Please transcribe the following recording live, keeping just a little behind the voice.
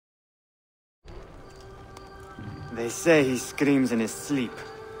They say he screams in his sleep,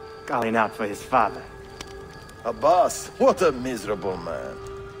 calling out for his father. Abbas, what a miserable man.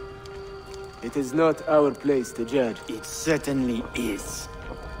 It is not our place to judge. It certainly is.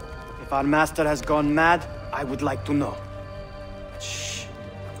 If our master has gone mad, I would like to know. Shh.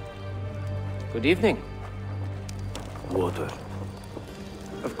 Good evening. Water.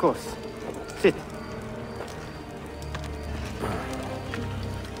 Of course. Sit.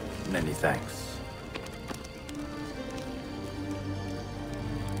 Many thanks.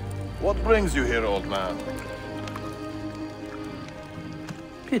 What brings you here, old man?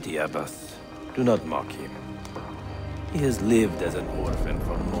 Pity Abbas. Do not mock him. He has lived as an orphan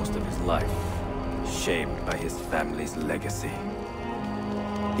for most of his life, shaped by his family's legacy.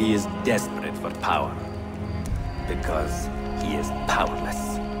 He is desperate for power, because he is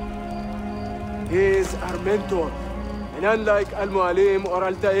powerless. He is our mentor, and unlike Al-Mualim or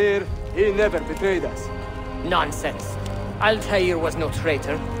Altair, he never betrayed us. Nonsense. Altair was no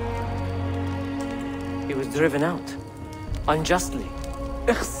traitor. He was driven out. Unjustly.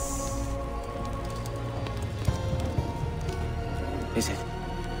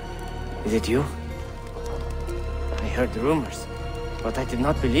 Is it you? I heard the rumors, but I did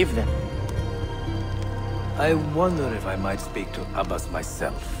not believe them. I wonder if I might speak to Abbas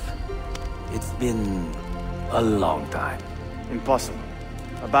myself. It's been a long time. Impossible.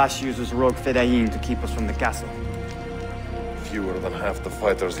 Abbas uses rogue Fedayeen to keep us from the castle. Fewer than half the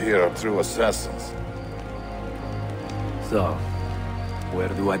fighters here are true assassins. So, where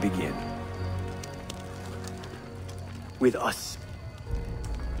do I begin? With us.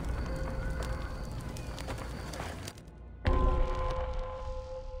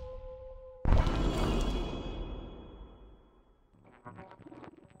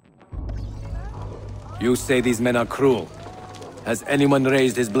 You say these men are cruel. Has anyone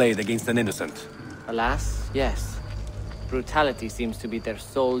raised his blade against an innocent? Alas, yes. Brutality seems to be their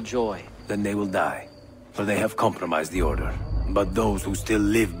sole joy. Then they will die, for they have compromised the order. But those who still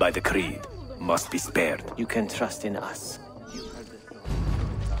live by the creed must be spared. You can trust in us.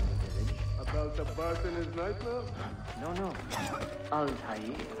 About Abbas and his nightmare? No.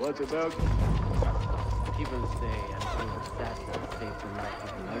 Altair. What about? People say an old assassin saved the life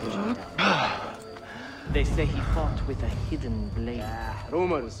of a merchant. They say he fought with a hidden blade.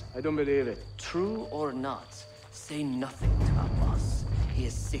 Rumors. I don't believe it. True or not, say nothing to Abbas. He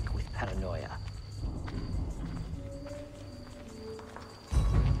is sick with paranoia.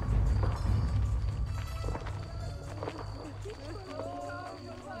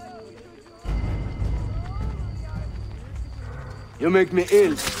 You make me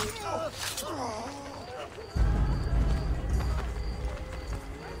ill.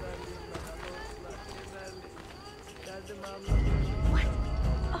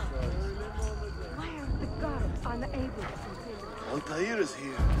 Altair is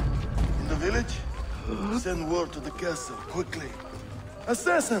here. In the village? Send word to the castle, quickly.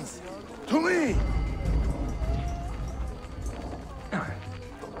 Assassins! To me!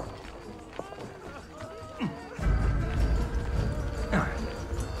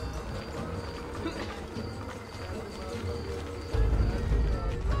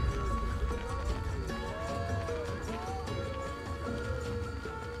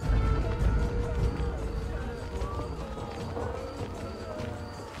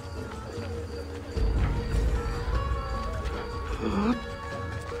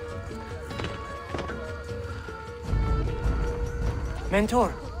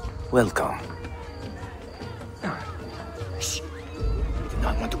 Mentor! Welcome. Shh. We do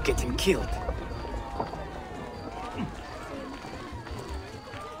not want to get him killed.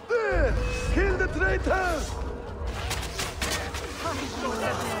 There! Kill the traitor!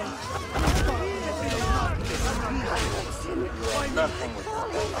 Nothing with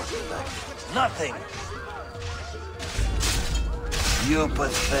nothing! You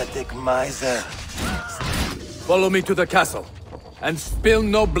pathetic miser! Follow me to the castle. And spill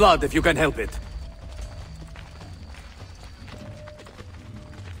no blood if you can help it.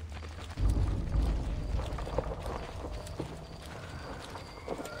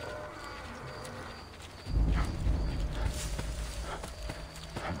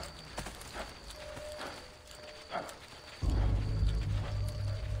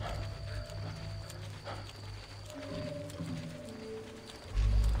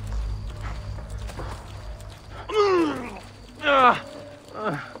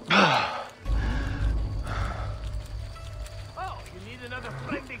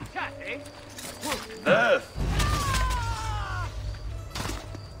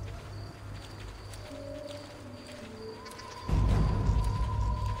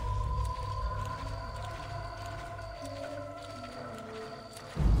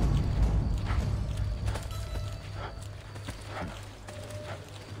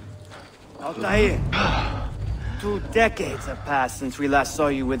 Altair, 2 decades have passed since we last saw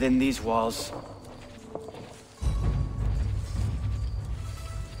you within these walls.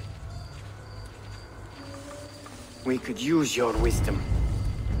 We could use your wisdom,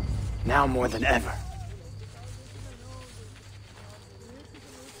 now more than ever.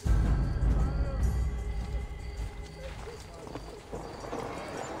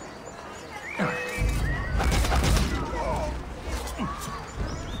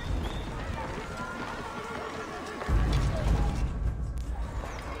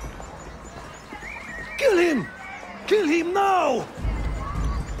 Kill him! Kill him now!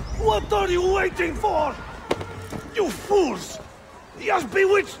 What are you waiting for? You fools! He has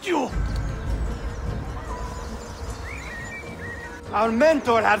bewitched you! Our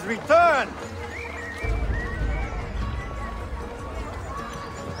mentor has returned!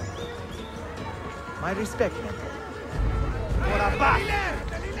 My respect, mentor. For Abbas!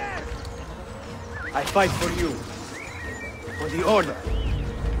 I fight for you. For the Order.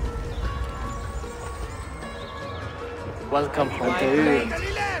 Welcome home to you.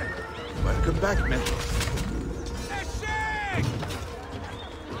 Welcome back, mentor.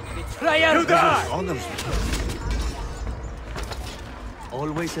 Betrayer! You die! Honors me.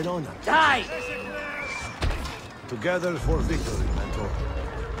 Always an honor. Die! Together for victory, mentor.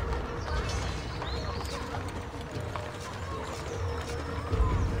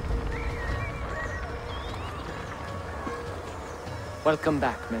 Welcome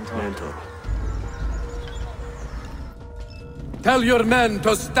back, mentor. Mentor. Tell your men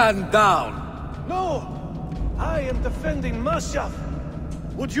to stand down! No! I am defending Masyaf.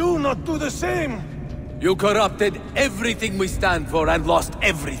 Would you not do the same? You corrupted everything we stand for and lost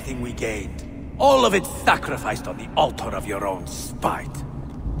everything we gained. All of it sacrificed on the altar of your own spite.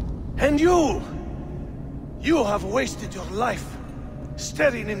 And you! You have wasted your life,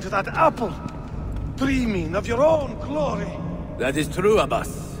 staring into that apple, dreaming of your own glory. That is true,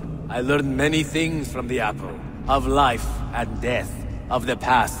 Abbas. I learned many things from the apple. Of life and death, of the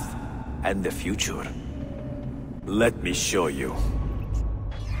past and the future. Let me show you.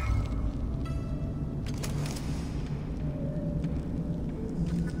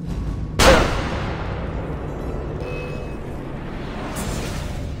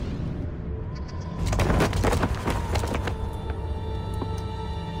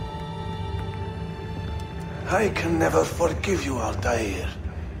 I can never forgive you, Altair.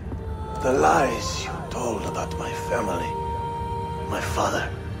 The lies you told about my family, my father,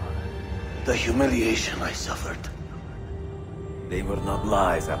 the humiliation I suffered. They were not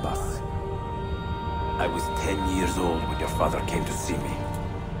lies, Abbas. I was 10 years old when your father came to see me.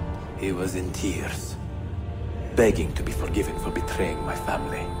 He was in tears, begging to be forgiven for betraying my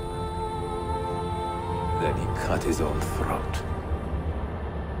family. Then he cut his own throat.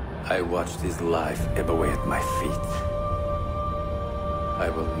 I watched his life ebb away at my feet. I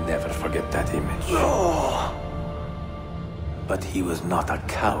will never forget that image. No! But he was not a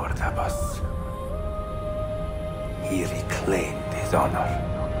coward, Abbas. He reclaimed his honor.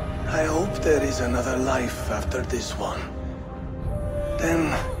 I hope there is another life after this one.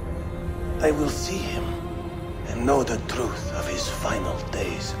 Then I will see him and know the truth of his final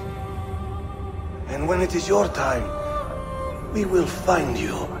days. And when it is your time, we will find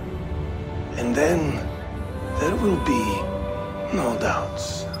you. And then there will be no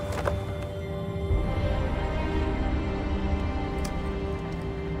doubts.